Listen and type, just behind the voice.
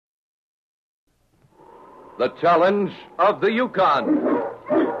The Challenge of the Yukon.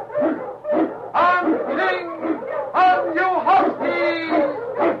 I'm king of you huskies!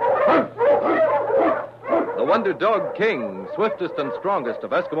 The Wonder Dog King, swiftest and strongest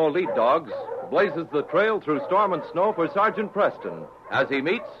of Eskimo lead dogs, blazes the trail through storm and snow for Sergeant Preston as he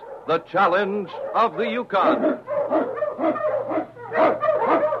meets the Challenge of the Yukon.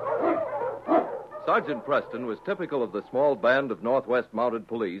 Sergeant Preston was typical of the small band of Northwest Mounted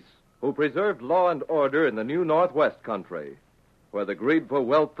Police who preserved law and order in the new Northwest country, where the greed for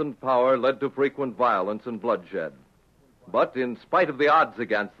wealth and power led to frequent violence and bloodshed. But in spite of the odds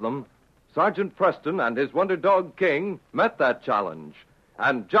against them, Sergeant Preston and his Wonder Dog King met that challenge,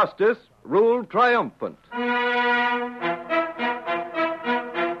 and justice ruled triumphant.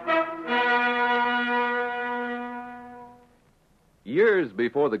 Years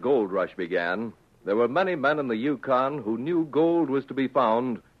before the gold rush began, there were many men in the Yukon who knew gold was to be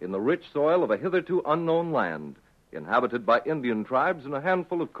found in the rich soil of a hitherto unknown land, inhabited by Indian tribes and a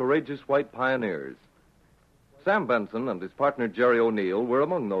handful of courageous white pioneers. Sam Benson and his partner Jerry O'Neill were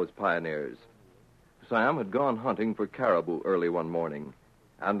among those pioneers. Sam had gone hunting for caribou early one morning,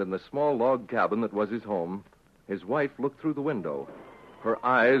 and in the small log cabin that was his home, his wife looked through the window, her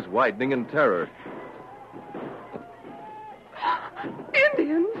eyes widening in terror.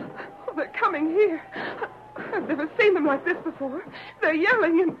 Indians? Oh, they're coming here. I've never seen them like this before. They're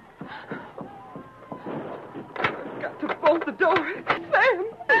yelling and... I've got to bolt the door. Sam!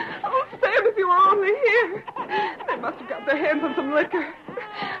 Oh, Sam, if you were only here. They must have got their hands on some liquor.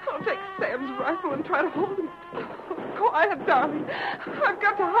 I'll take Sam's rifle and try to hold him. Oh, quiet, darling. I've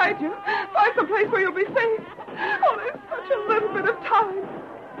got to hide you. Find some place where you'll be safe. Oh, there's such a little bit of time.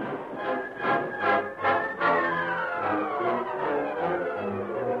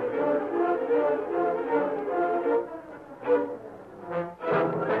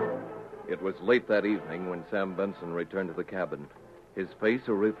 It was late that evening when Sam Benson returned to the cabin, his face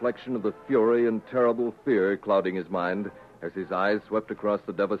a reflection of the fury and terrible fear clouding his mind as his eyes swept across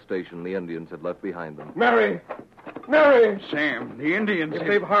the devastation the Indians had left behind them. Mary! Mary! Sam, the Indians... If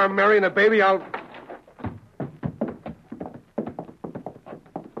they've harmed Mary and the baby, I'll...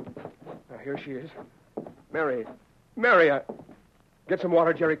 Here she is. Mary. Mary, get some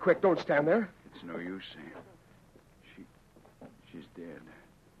water, Jerry, quick. Don't stand there. It's no use, Sam. She's dead.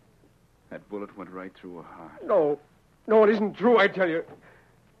 That bullet went right through her heart. No, it isn't true, I tell you.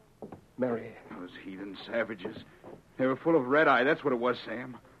 Mary. Those heathen savages. They were full of red-eye. That's what it was,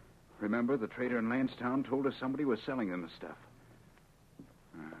 Sam. Remember, the trader in Lansdowne told us somebody was selling them the stuff.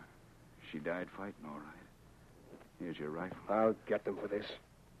 She died fighting, all right. Here's your rifle. I'll get them for this.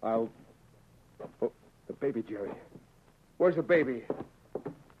 Oh, the baby, Jerry. Where's the baby?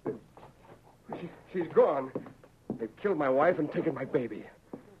 She's gone. They've killed my wife and taken my baby.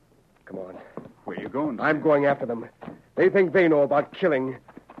 Come on. Where you going, Sam? I'm going after them. They think they know about killing.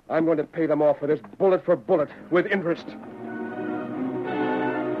 I'm going to pay them off for this bullet for bullet with interest.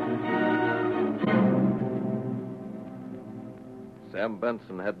 Sam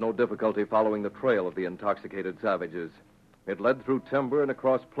Benson had no difficulty following the trail of the intoxicated savages. It led through timber and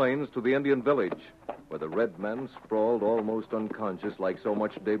across plains to the Indian village, where the red men sprawled almost unconscious like so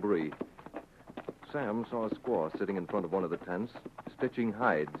much debris. Sam saw a squaw sitting in front of one of the tents, stitching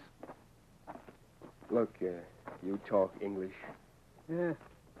hides. Look, you talk English. Yeah.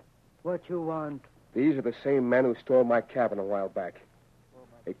 What you want? These are the same men who stole my cabin a while back.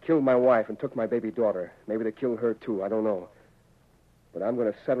 They killed my wife and took my baby daughter. Maybe they killed her, too. I don't know. But I'm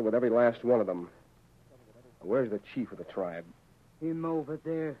going to settle with every last one of them. Where's the chief of the tribe? Him over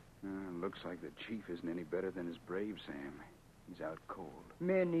there. Looks like the chief isn't any better than his brave, Sam. He's out cold.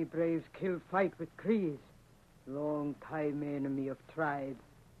 Many braves kill fight with Crees. Long time enemy of tribe.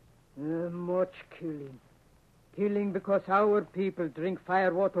 Much killing. Killing because our people drink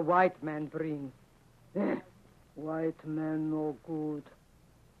firewater white man bring. White man no good.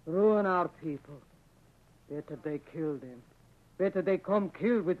 Ruin our people. Better they kill them. Better they come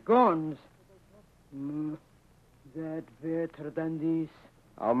kill with guns. That better than this.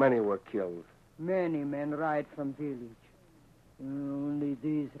 How many were killed? Many men ride from village. Only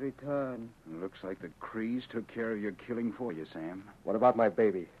these return. Looks like the Crees took care of your killing for you, Sam. What about my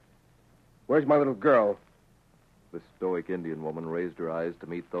baby? Where's my little girl? The stoic Indian woman raised her eyes to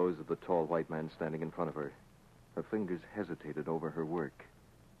meet those of the tall white man standing in front of her. Her fingers hesitated over her work.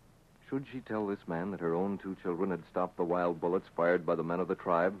 Should she tell this man that her own 2 children had stopped the wild bullets fired by the men of the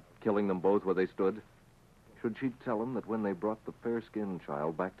tribe, killing them both where they stood? Should she tell him that when they brought the fair-skinned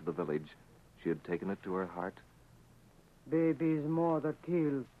child back to the village, she had taken it to her heart? Baby's mother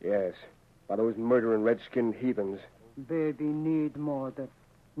killed. Yes, by those murdering red-skinned heathens. Baby need mother.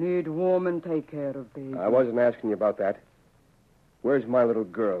 Need woman take care of baby. I wasn't asking you about that. Where's my little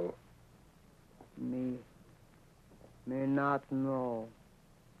girl? Me not know.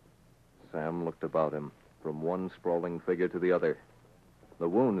 Sam looked about him, from one sprawling figure to the other. The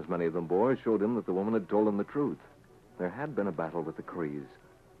wounds many of them bore showed him that the woman had told him the truth. There had been a battle with the Crees.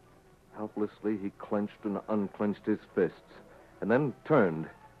 Helplessly, he clenched and unclenched his fists, and then turned,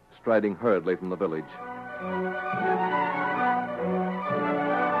 striding hurriedly from the village.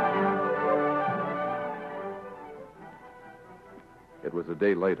 It was a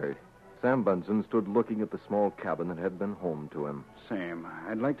day later. Sam Bunsen stood looking at the small cabin that had been home to him. Sam,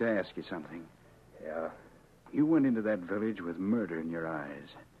 I'd like to ask you something. Yeah? You went into that village with murder in your eyes.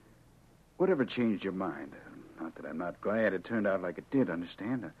 Whatever changed your mind? Not that I'm not glad it turned out like it did,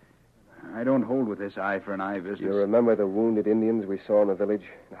 understand? I don't hold with this eye for an eye business. You remember the wounded Indians we saw in the village?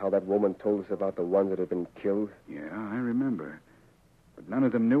 And how that woman told us about the ones that had been killed? Yeah, I remember. But none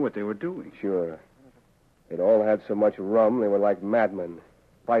of them knew what they were doing. Sure. They'd all had so much rum, they were like madmen,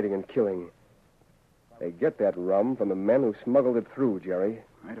 fighting and killing. They get that rum from the men who smuggled it through, Jerry.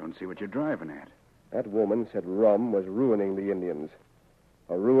 I don't see what you're driving at. That woman said rum was ruining the Indians.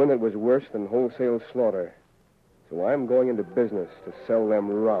 A ruin that was worse than wholesale slaughter. So I'm going into business to sell them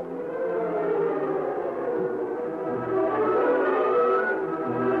rum.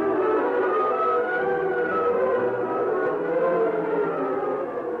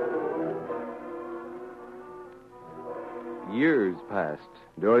 Years passed,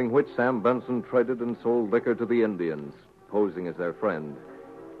 during which Sam Benson traded and sold liquor to the Indians, posing as their friend.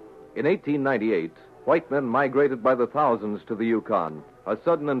 In 1898, white men migrated by the thousands to the Yukon, a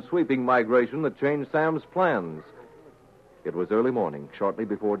sudden and sweeping migration that changed Sam's plans. It was early morning, shortly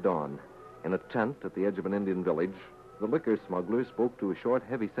before dawn. In a tent at the edge of an Indian village, the liquor smuggler spoke to a short,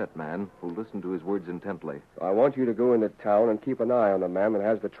 heavy-set man who listened to his words intently. I want you to go into town and keep an eye on the man that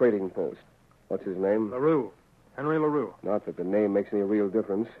has the trading post. What's his name? LaRue. Henry LaRue. Not that the name makes any real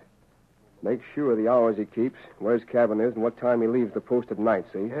difference. Make sure of the hours he keeps, where his cabin is, and what time he leaves the post at night,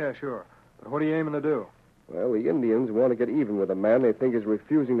 see? Yeah, sure. But what are you aiming to do? Well, the Indians want to get even with a man they think is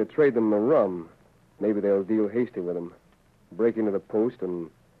refusing to trade them the rum. Maybe they'll deal hasty with him. Break into the post and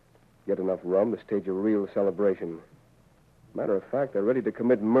get enough rum to stage a real celebration. Matter of fact, they're ready to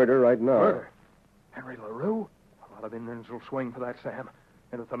commit murder right now. Murder? Henry LaRue? A lot of Indians will swing for that, Sam.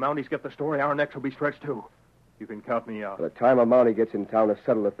 And if the Mounties get the story, our necks will be stretched, too. You can count me out. By the time a Mountie gets in town to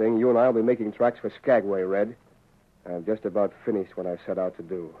settle the thing, you and I will be making tracks for Skagway, Red. I've just about finished what I set out to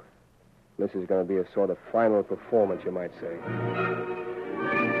do. This is going to be a sort of final performance, you might say.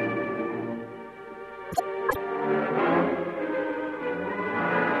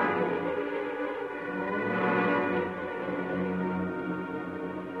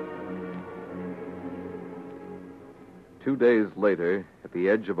 Two days later, at the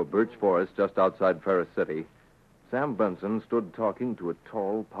edge of a birch forest just outside Ferris City, Sam Benson stood talking to a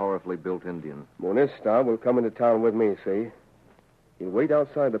tall, powerfully built Indian. Monista will come into town with me, see? He'll wait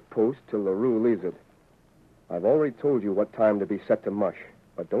outside the post till LaRue leaves it. I've already told you what time to be set to mush,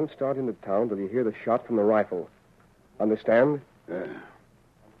 but don't start into town till you hear the shot from the rifle. Understand? Yeah.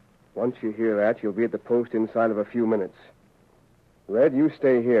 Once you hear that, you'll be at the post inside of a few minutes. Red, you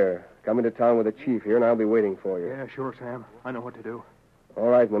stay here. Come into town with the chief here, and I'll be waiting for you. Yeah, sure, Sam. I know what to do. All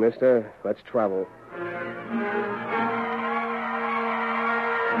right, Monista. Let's travel.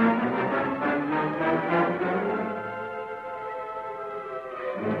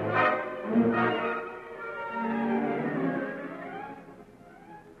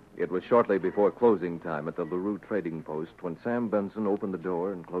 It was shortly before closing time at the LaRue trading post when Sam Benson opened the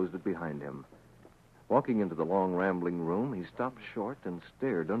door and closed it behind him. Walking into the long, rambling room, he stopped short and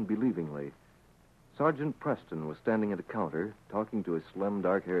stared unbelievingly. Sergeant Preston was standing at a counter, talking to a slim,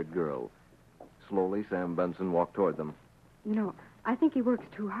 dark-haired girl. Slowly, Sam Benson walked toward them. You know, I think he works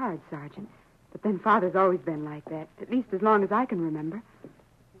too hard, Sergeant. But then Father's always been like that, at least as long as I can remember.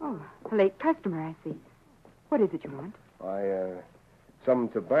 Oh, a late customer, I see. What is it you want? Some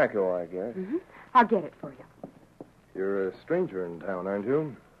tobacco, I guess. Mm-hmm. I'll get it for you. You're a stranger in town, aren't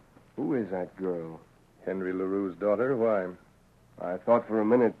you? Who is that girl? Henry LaRue's daughter. Why? I thought for a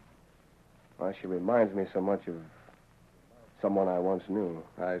minute, she reminds me so much of someone I once knew.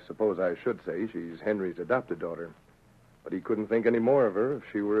 I suppose I should say she's Henry's adopted daughter. But he couldn't think any more of her if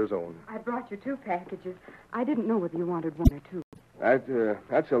she were his own. I brought you 2 packages. I didn't know whether you wanted 1 or 2.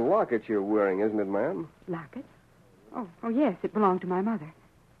 That's a locket you're wearing, isn't it, ma'am? Locket? Oh, yes, it belonged to my mother.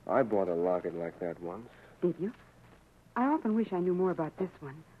 I bought a locket like that once. Did you? I often wish I knew more about this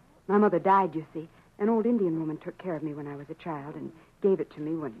one. My mother died, you see. An old Indian woman took care of me when I was a child and gave it to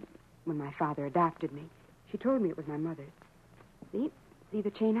me when my father adopted me. She told me it was my mother's. See, See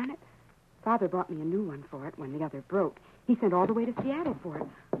the chain on it? Father bought me a new one for it when the other broke. He sent all the way to Seattle for it.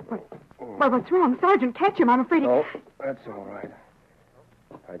 Well, what's wrong? Sergeant, catch him. I'm afraid he... Oh, that's all right.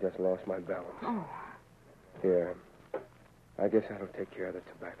 I just lost my balance. Oh. Here. I guess that'll take care of the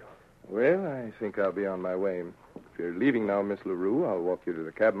tobacco. Well, I think I'll be on my way. If you're leaving now, Miss LaRue, I'll walk you to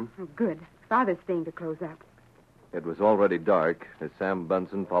the cabin. Oh, good. Father's staying to close up. It was already dark as Sam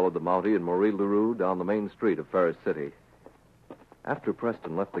Benson followed the Mountie and Marie LaRue down the main street of Ferris City. After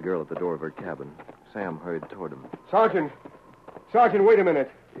Preston left the girl at the door of her cabin, Sam hurried toward him. Sergeant! Sergeant, wait a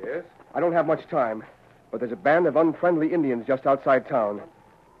minute. Yes? I don't have much time, but there's a band of unfriendly Indians just outside town.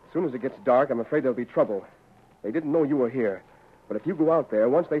 As soon as it gets dark, I'm afraid there'll be trouble. They didn't know you were here. But if you go out there,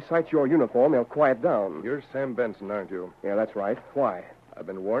 once they sight your uniform, they'll quiet down. You're Sam Benson, aren't you? Yeah, that's right. Why? I've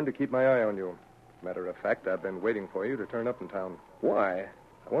been warned to keep my eye on you. Matter of fact, I've been waiting for you to turn up in town. Why?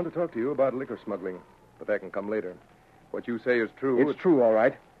 I want to talk to you about liquor smuggling, but that can come later. What you say is true. It's true, all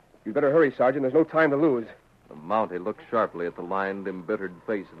right. You'd better hurry, Sergeant. There's no time to lose. The Mountie looked sharply at the lined, embittered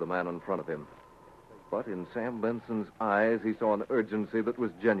face of the man in front of him. But in Sam Benson's eyes, he saw an urgency that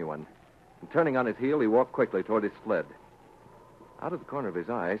was genuine. And turning on his heel, he walked quickly toward his sled. Out of the corner of his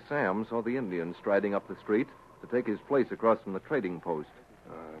eye, Sam saw the Indian striding up the street to take his place across from the trading post.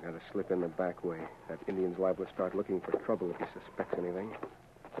 I gotta slip in the back way. That Indian's liable to start looking for trouble if he suspects anything.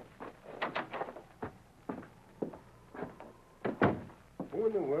 Who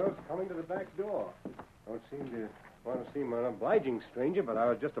in the world's coming to the back door? Don't seem to want to seem an obliging stranger, but I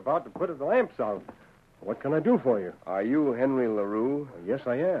was just about to put the lamps out. What can I do for you? Are you Henry LaRue? Yes,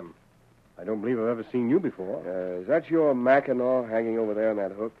 I am. I don't believe I've ever seen you before. Is that your Mackinaw hanging over there on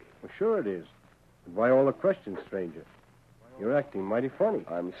that hook? Well, sure it is. But why all the questions, stranger? You're acting mighty funny.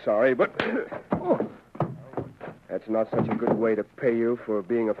 I'm sorry, but... Oh. That's not such a good way to pay you for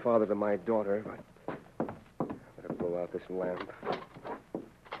being a father to my daughter, but... Better blow out this lamp.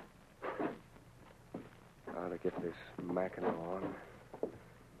 How to get this Mackinaw on.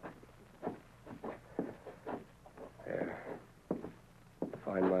 There.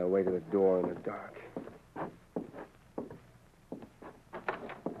 Find my way to the door in the dark.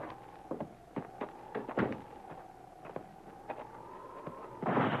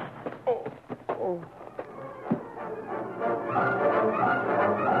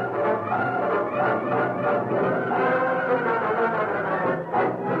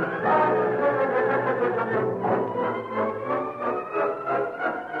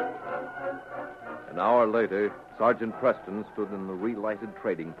 An hour later, Sergeant Preston stood in the relighted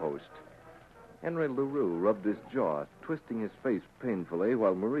trading post. Henry LaRue rubbed his jaw, twisting his face painfully,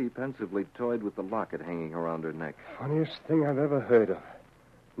 while Marie pensively toyed with the locket hanging around her neck. Funniest thing I've ever heard of.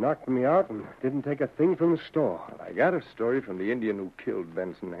 Knocked me out and didn't take a thing from the store. I got a story from the Indian who killed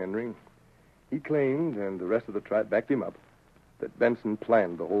Benson, Henry. He claimed, and the rest of the tribe backed him up, that Benson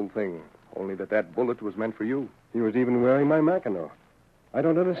planned the whole thing, only that bullet was meant for you. He was even wearing my Mackinaw. I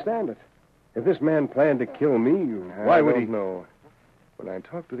don't understand it. If this man planned to kill me, why would he? No. When I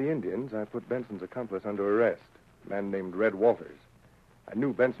talked to the Indians, I put Benson's accomplice under arrest, a man named Red Walters. I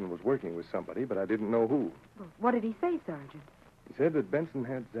knew Benson was working with somebody, but I didn't know who. Well, what did he say, Sergeant? He said that Benson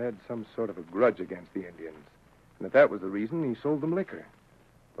had some sort of a grudge against the Indians, and that was the reason he sold them liquor.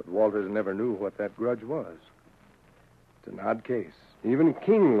 But Walters never knew what that grudge was. It's an odd case. Even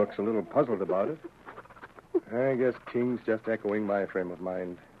King looks a little puzzled about it. I guess King's just echoing my frame of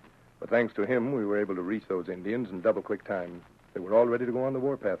mind. But thanks to him, we were able to reach those Indians in double-quick time. They were all ready to go on the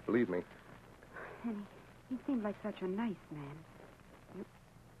warpath, believe me. And he seemed like such a nice man.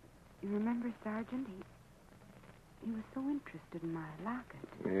 You remember, Sergeant? He was so interested in my locket.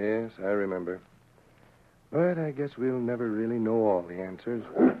 Yes, I remember. But I guess we'll never really know all the answers.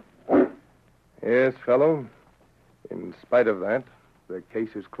 Yes, fellow. In spite of that, the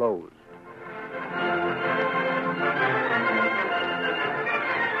case is closed.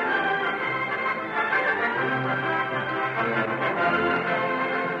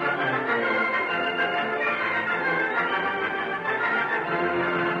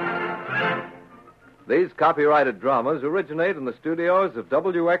 These copyrighted dramas originate in the studios of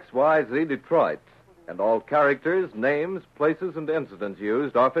WXYZ Detroit, and all characters, names, places, and incidents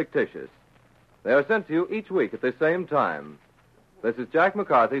used are fictitious. They are sent to you each week at the same time. This is Jack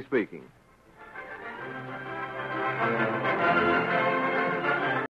McCarthy speaking.